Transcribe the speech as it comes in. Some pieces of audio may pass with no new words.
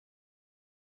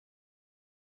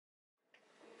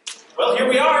Well, here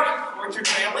we are, Orchard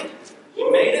family. We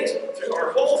made it through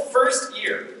our whole first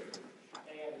year.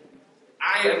 And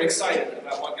I am excited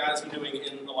about what God's been doing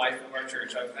in the life of our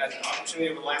church. I've had the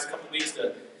opportunity over the last couple of weeks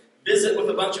to visit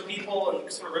with a bunch of people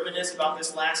and sort of reminisce about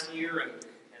this last year and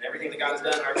everything that God has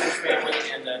done in our church family,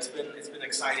 and it's been an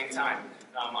exciting time.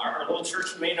 Our little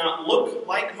church may not look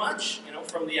like much,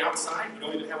 from the outside. We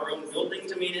don't even have our own building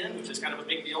to meet in, which is kind of a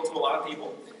big deal to a lot of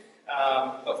people.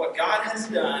 But what God has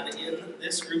done in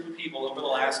this group of people over the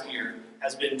last year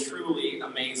has been truly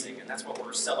amazing, and that's what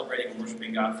we're celebrating and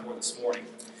worshiping God for this morning.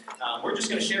 We're just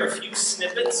going to share a few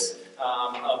snippets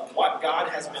of what God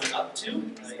has been up to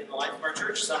in the life of our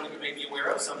church, some that you may be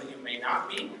aware of, some that you may not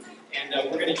be.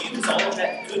 And we're going to use all of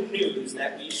that good news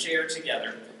that we share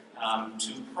together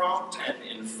to prompt and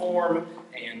inform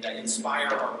and inspire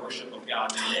our worship of God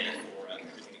today for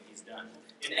everything that He's done.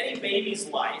 In any baby's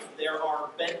life, there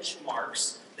are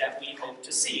benchmarks that we hope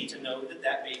to see to know that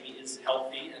that baby is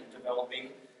healthy and developing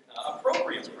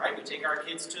appropriately, right? We take our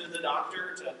kids to the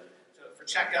doctor for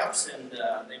checkups, and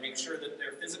they make sure that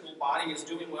their physical body is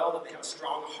doing well, that they have a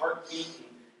strong heartbeat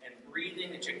and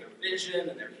breathing. They check their vision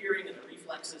and their hearing and their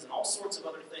reflexes and all sorts of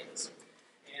other things.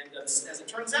 And as it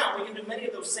turns out, we can do many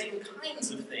of those same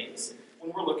kinds of things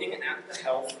when we're looking at the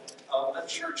health of a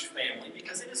church family,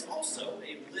 because it is also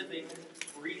a living,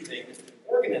 breathing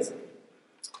organism.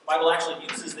 The Bible actually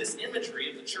uses this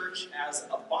imagery of the church as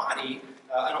a body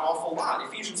an awful lot.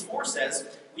 Ephesians 4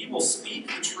 says, "We will speak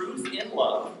the truth in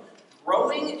love,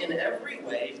 growing in every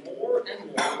way more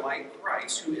and more like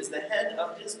Christ, who is the head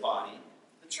of His body,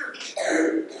 the church.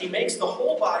 He makes the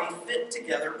whole body fit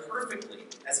together perfectly.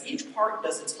 As each part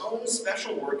does its own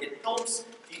special work, it helps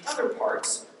the other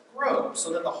parts grow,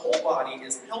 so that the whole body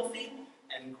is healthy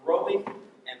and growing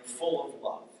and full of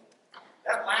love."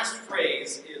 That last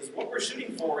phrase is what we're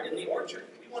shooting for in the Orchard.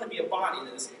 We want to be a body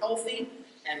that is healthy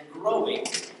and growing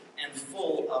and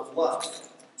full of love.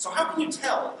 So how can you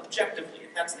tell objectively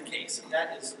if that's the case, if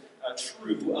that is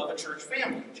true of a church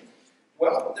family?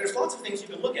 Well, there's lots of things you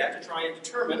can look at to try and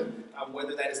determine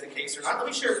whether that is the case or not. Let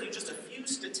me share with you just a few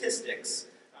statistics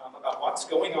about what's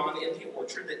going on in the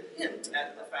Orchard that hint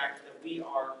at the fact that we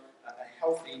are a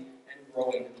healthy and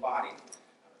growing body.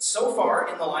 So far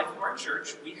in the life of our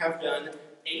church, we have done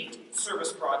 8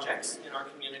 service projects in our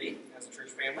community as a church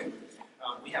family.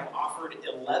 We have offered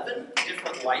 11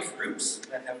 different life groups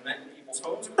that have met in people's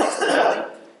homes across the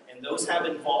valley, and those have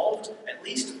involved at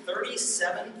least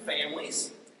 37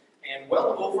 families and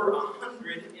well over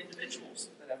 100 individuals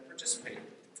that have participated.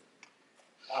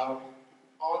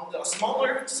 On a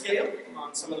smaller scale,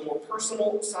 on some of the more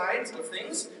personal sides of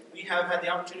things, we have had the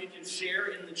opportunity to share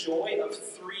in the joy of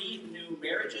 3 new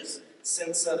marriages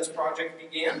since this project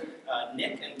began.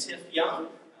 Nick and Tiff Young,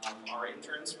 our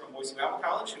interns from Boise Valley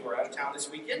College, who are out of town this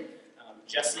weekend.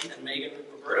 Jesse and Megan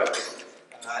Roberto,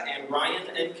 and Ryan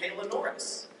and Kayla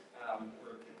Norris.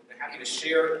 We're happy to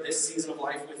share this season of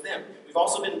life with them. We've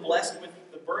also been blessed with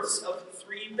the births of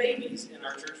 3 babies in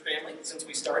our church family since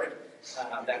we started.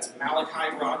 That's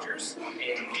Malachi Rogers,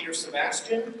 and Peter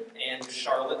Sebastian, and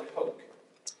Charlotte Hoke.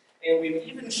 And we've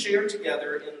even shared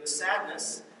together in the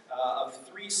sadness of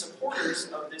 3 supporters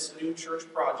of this new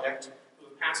church project who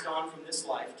have passed on from this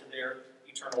life to their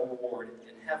eternal reward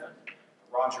in heaven.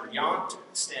 Roger Yount,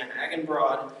 Stan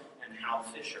Agenbrod, and Hal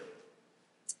Fisher.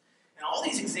 And all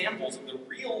these examples of the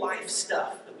real-life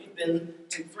stuff that we've been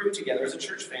through together as a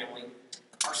church family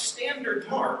are standard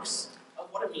marks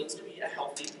of what it means to be a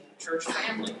healthy church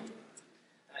family.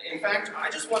 In fact,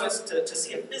 I just want us to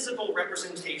see a physical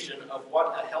representation of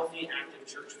what a healthy, active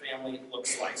church family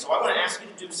looks like. So I want to ask you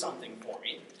to do something for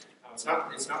me. It's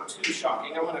not too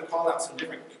shocking. I'm going to call out some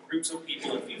different groups of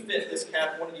people. If you fit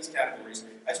one of these categories,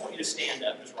 I just want you to stand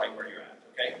up just right where you're at,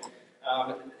 okay?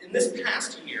 In this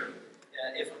past year,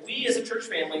 if we as a church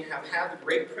family have had the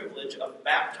great privilege of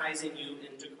baptizing you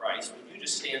into Christ, would you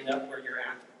just stand up where you're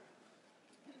at?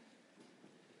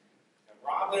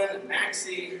 Robin and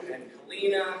Maxie and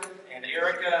Kalina and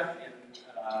Erica and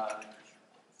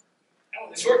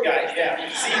the short guy, yeah.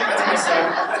 See, that's my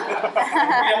son.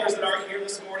 The others that aren't here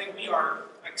this morning, we are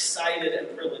excited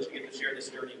and privileged to get to share this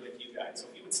journey with you guys. So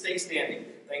if you would stay standing,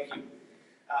 thank you.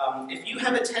 If you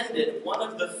have attended one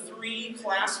of the 3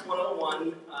 Class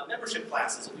 101 membership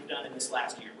classes that we've done in this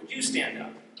last year, would you stand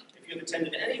up? If you have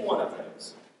attended any one of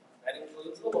those, that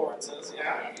includes the Lawrences,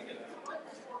 yeah.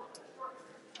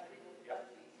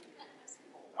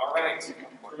 All right,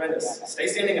 tremendous. Stay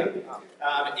standing up.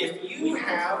 If you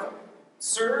have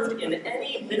served in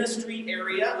any ministry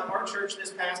area of our church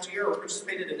this past year or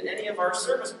participated in any of our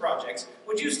service projects,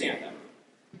 would you stand up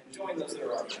and join those that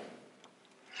are already?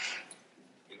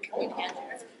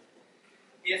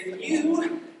 If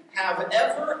you have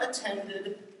ever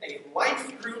attended a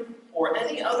life group or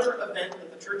any other event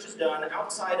that the church has done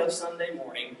outside of Sunday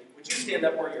morning, would you stand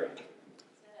up where you're at?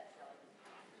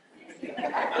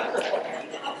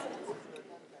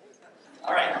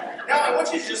 All right. Now I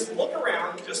want you to just look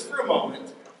around just for a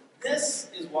moment. This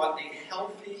is what a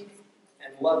healthy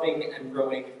and loving and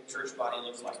growing church body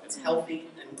looks like. It's healthy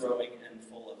and growing and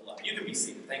full of love. You can be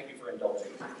seated. Thank you for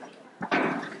indulging.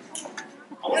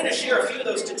 I wanted to share a few of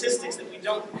those statistics that we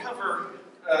don't cover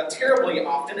terribly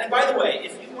often. And by the way,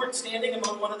 if you weren't standing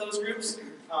among one of those groups,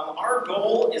 our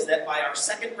goal is that by our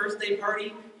second birthday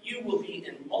party, you will be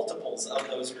in multiples of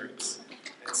those groups.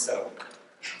 And so,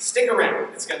 stick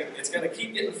around. It's gonna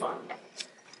keep getting fun.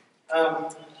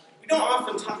 We don't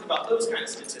often talk about those kind of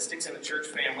statistics in a church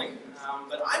family,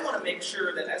 but I want to make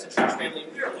sure that as a church family,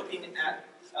 we are looking at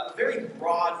a very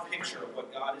broad picture of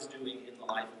what God is doing in the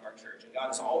life of our church. And God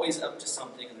is always up to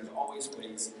something, and there's always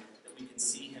ways that we can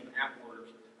see Him at work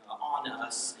on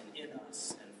us and in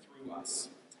us and through us.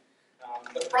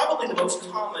 But probably the most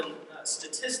common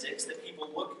statistics that people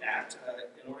look at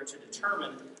in order to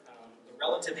determine the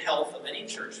relative health of any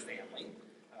church family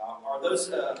are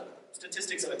those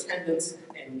statistics of attendance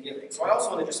and giving. So I also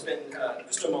want to just spend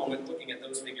just a moment looking at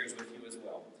those figures with you as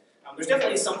well. There's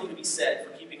definitely something to be said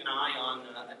for keeping an eye on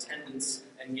attendance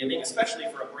and giving, especially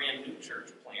for a brand new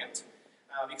church plant.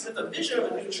 Because if the vision of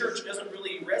a new church doesn't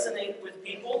really resonate with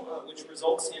people, which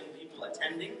results in people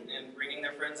attending and bringing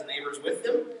their friends and neighbors with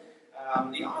them,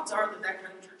 the odds are that that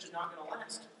kind of church is not going to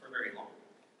last for very long.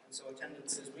 And so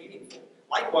attendance is meaningful.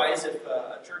 Likewise, if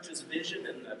a church's vision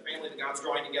and the family that God's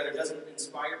drawing together doesn't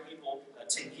inspire people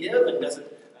to give and doesn't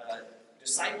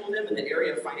disciple them in the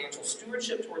area of financial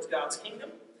stewardship towards God's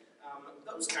kingdom,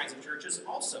 those kinds of churches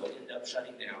also end up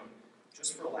shutting down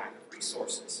just for lack of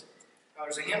resources.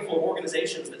 There's a handful of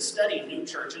organizations that study new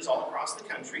churches all across the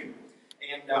country,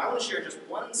 and I want to share just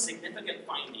one significant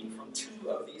finding from two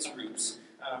of these groups,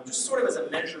 just sort of as a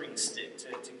measuring stick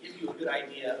to give you a good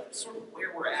idea of sort of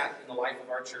where we're at in the life of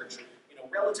our church,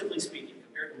 relatively speaking,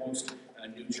 compared to most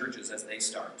new churches as they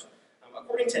start.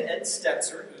 According to Ed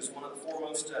Stetzer, who's one of the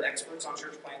foremost experts on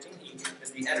church planting, he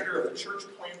is the editor of the Church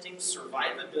Planting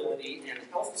Survivability and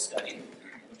Health Study,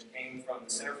 which came from the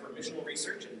Center for Missional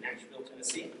Research in Nashville,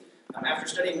 Tennessee. After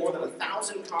studying more than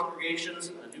 1,000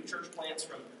 congregations, new church plants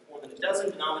from more than a dozen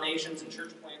denominations and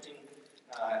church planting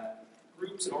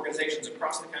groups and organizations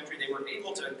across the country, they were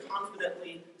able to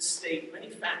confidently state many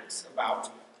facts about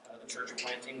the church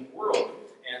planting world.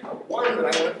 And one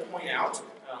that I want to point out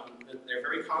that they're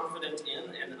very confident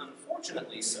in, and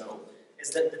unfortunately so,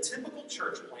 is that the typical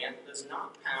church plant does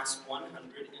not pass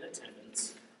 100 in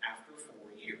attendance after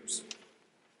 4 years.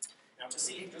 Now, to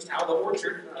see just how the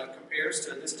Orchard compares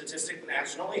to this statistic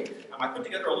nationally, I put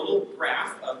together a little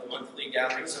graph of the monthly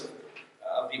gatherings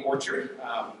of the Orchard.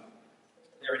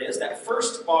 There it is. That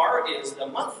first bar is the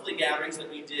monthly gatherings that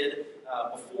we did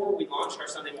before we launched our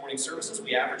Sunday morning services.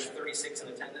 We averaged 36 in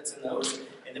attendance in those.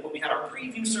 And then when we had our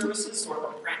preview services, sort of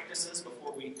our practices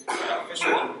before we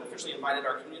officially invited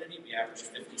our community, we averaged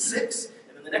 56.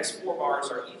 And then the next 4 bars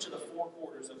are each of the 4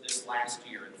 quarters of this last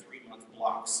year in 3-month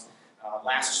blocks.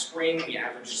 Last spring, we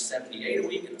averaged 78 a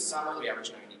week. In the summer, we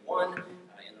averaged 91.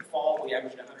 In the fall, we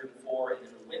averaged 104. And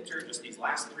in the winter, just these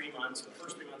last 3 months, the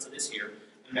first 3 months of this year,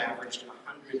 we've averaged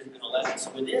 111.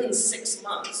 So within 6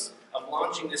 months of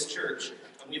launching this church,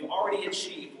 we've already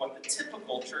achieved what the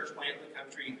typical church plant in the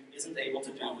country isn't able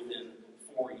to do within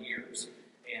 4 years.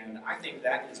 And I think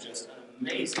that is just an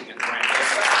amazing and miraculous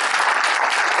fact.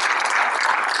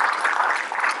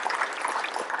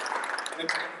 And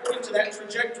according to that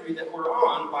trajectory that we're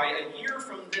on, by a year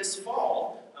from this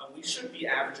fall, we should be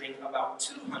averaging about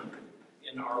 200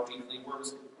 in our weekly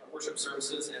worship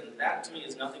services, and that to me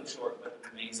is nothing short but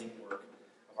an amazing work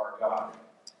of our God.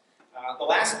 The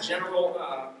last general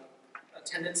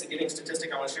attendance and giving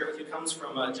statistic I want to share with you comes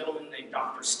from a gentleman named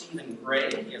Dr. Stephen Gray.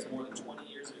 He has more than 20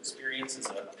 years of experience as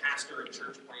a pastor and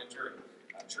church planter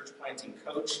and church planting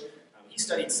coach. He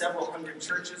studied several hundred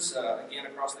churches, again,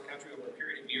 across the country over a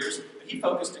period of years, but he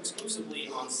focused exclusively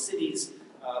on cities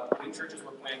where churches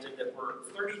were planted that were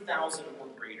 30,000 or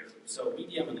greater, so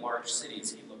medium and large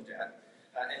cities he looked at.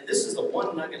 And this is the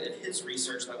one nugget of his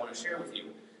research that I want to share with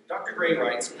you. Dr. Gray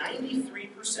writes,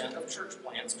 93% of church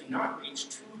plants do not reach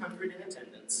 200 in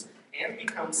attendance and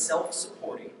become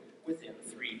self-supporting within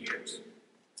 3 years.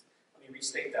 Let me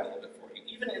restate that a little bit for you.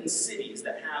 Even in cities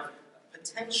that have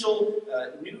potential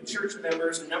new church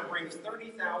members numbering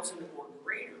 30,000 or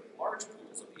greater, large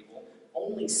pools of people,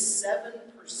 only 7%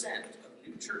 of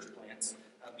new church plants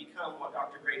become what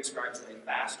Dr. Gray describes as a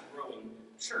fast-growing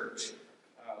church,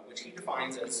 which he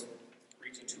defines as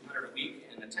reaching 200 a week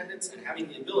in attendance, and having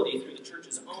the ability through the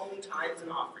church's own tithes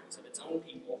and offerings of its own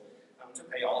people to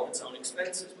pay all of its own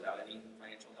expenses without any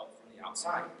financial help from the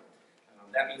outside.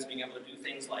 That means being able to do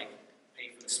things like pay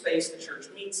for the space the church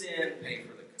meets in, pay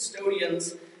for the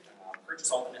custodians,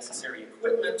 purchase all the necessary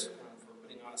equipment for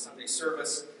putting on a Sunday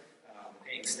service,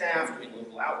 paying staff, doing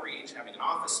local outreach, having an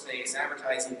office space,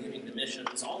 advertising, giving to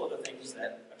missions, all of the things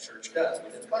that a church does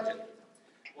with its budget.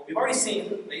 Well, we've already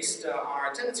seen, based on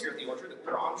our attendance here at the Orchard, that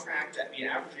we're on track to be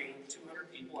averaging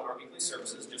 200 people in our weekly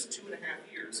services just 2.5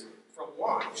 years from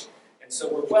launch. And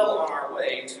so we're well on our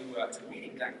way to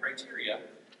meeting that criteria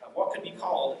of what could be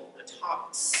called the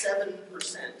top 7%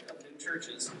 of new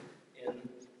churches in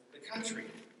the country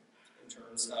in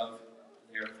terms of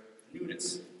their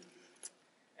newness.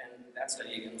 And that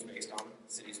study, again, was based on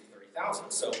cities of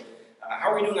 30,000. So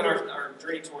how are we doing on our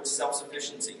journey towards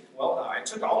self-sufficiency? Well, I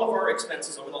took all of our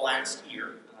expenses over the last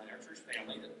year in our church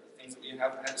family, the things that we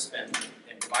have had to spend,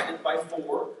 and divided by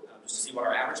 4, just to see what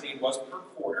our average need was per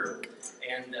quarter.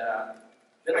 And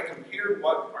then I compared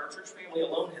what our church family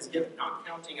alone has given, not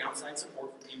counting outside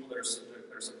support from people that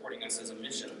are supporting us as a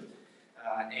mission.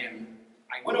 And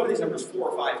I went over these numbers 4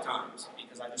 or 5 times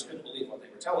because I just couldn't believe what they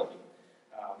were telling me.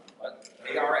 But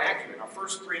they are accurate. In our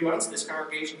first 3 months, this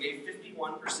congregation gave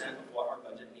 51% of what our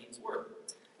budget needs were.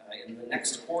 In the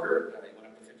next quarter, it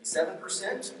went up to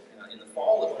 57%. In the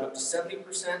fall, it went up to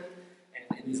 70%.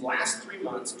 And in these last 3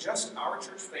 months, just our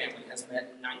church family has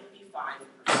met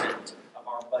 95% of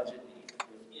our budget needs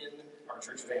within our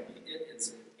church family. It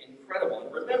is incredible.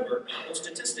 And remember, those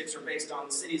statistics are based on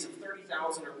cities of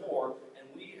 30,000 or more, and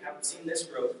we have seen this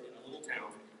growth in a little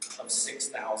town of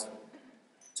 6,000.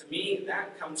 To me,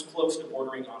 that comes close to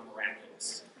bordering on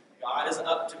miraculous. God is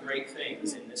up to great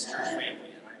things in this church family,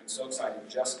 and I'm so excited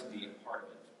just to be a part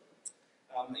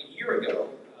of it. A year ago,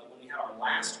 when we had our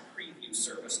last preview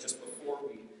service, just before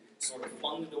we sort of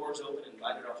flung the doors open and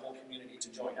invited our whole community to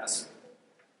join us,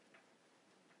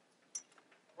 I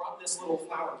brought this little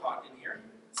flower pot in here.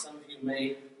 Some of you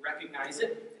may recognize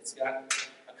it. It's got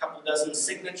a couple dozen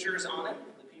signatures on it,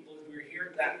 the people who were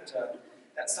here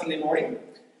that Sunday morning.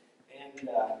 And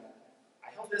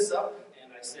I held this up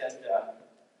and I said,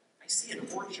 I see an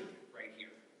orchard right here.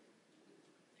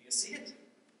 Do you see it?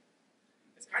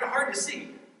 It's kind of hard to see,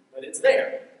 but it's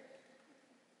there.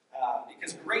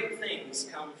 Because great things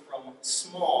come from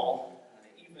small,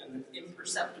 even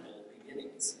imperceptible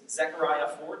beginnings. Zechariah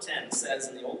 4:10 says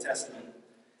in the Old Testament,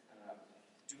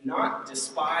 do not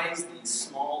despise these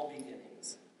small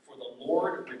beginnings, for the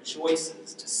Lord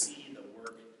rejoices to see the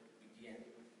work begin.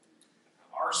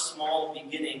 Our small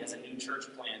beginning as a new church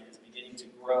plant is beginning to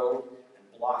grow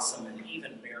and blossom and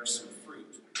even bear some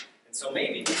fruit. And so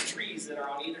maybe these trees that are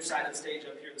on either side of the stage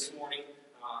up here this morning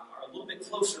are a little bit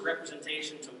closer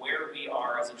representation to where we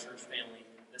are as a church family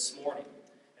this morning.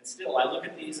 And still, I look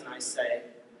at these and I say,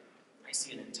 I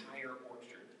see an entire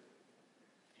orchard.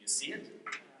 Do you see it?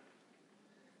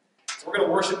 So we're going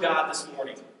to worship God this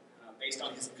morning based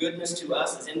on His goodness to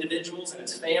us as individuals and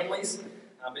as families,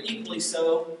 but equally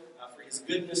so for His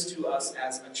goodness to us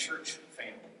as a church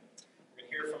family. We're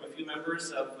going to hear from a few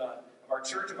members of our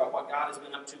church about what God has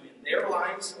been up to in their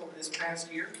lives over this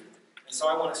past year. And so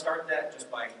I want to start that just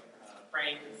by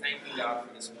praying and thanking God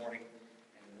for this morning,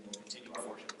 and then we'll continue our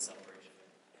worship and celebration.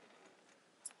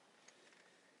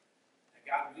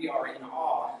 God, we are in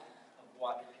awe of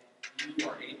what You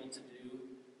are able to do,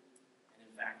 and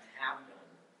in fact have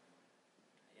done,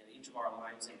 in each of our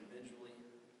lives individually,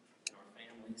 in our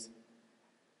families,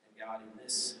 and God, in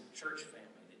this church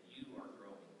family that You are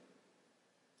growing.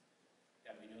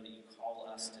 God, we know that You call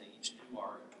us to each do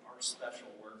our special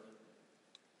work,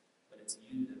 but it's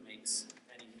You that makes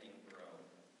anything grow.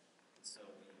 And so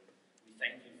we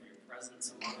thank You for Your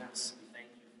presence among us. We thank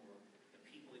You for the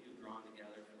people that You've drawn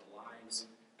together, for the lives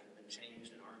that have been changed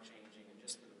and are changing, and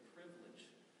just for the privilege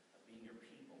of being Your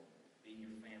people, being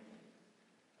Your family,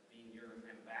 of being Your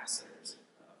ambassadors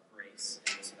of grace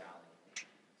in this valley. So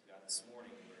God, this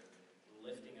morning we're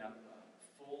lifting up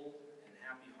full and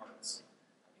happy hearts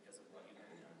because of what You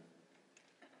have done.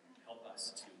 Help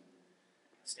us to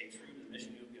stay true to the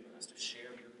mission You've given us, to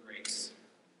share Your grace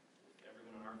with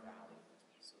everyone in our valley.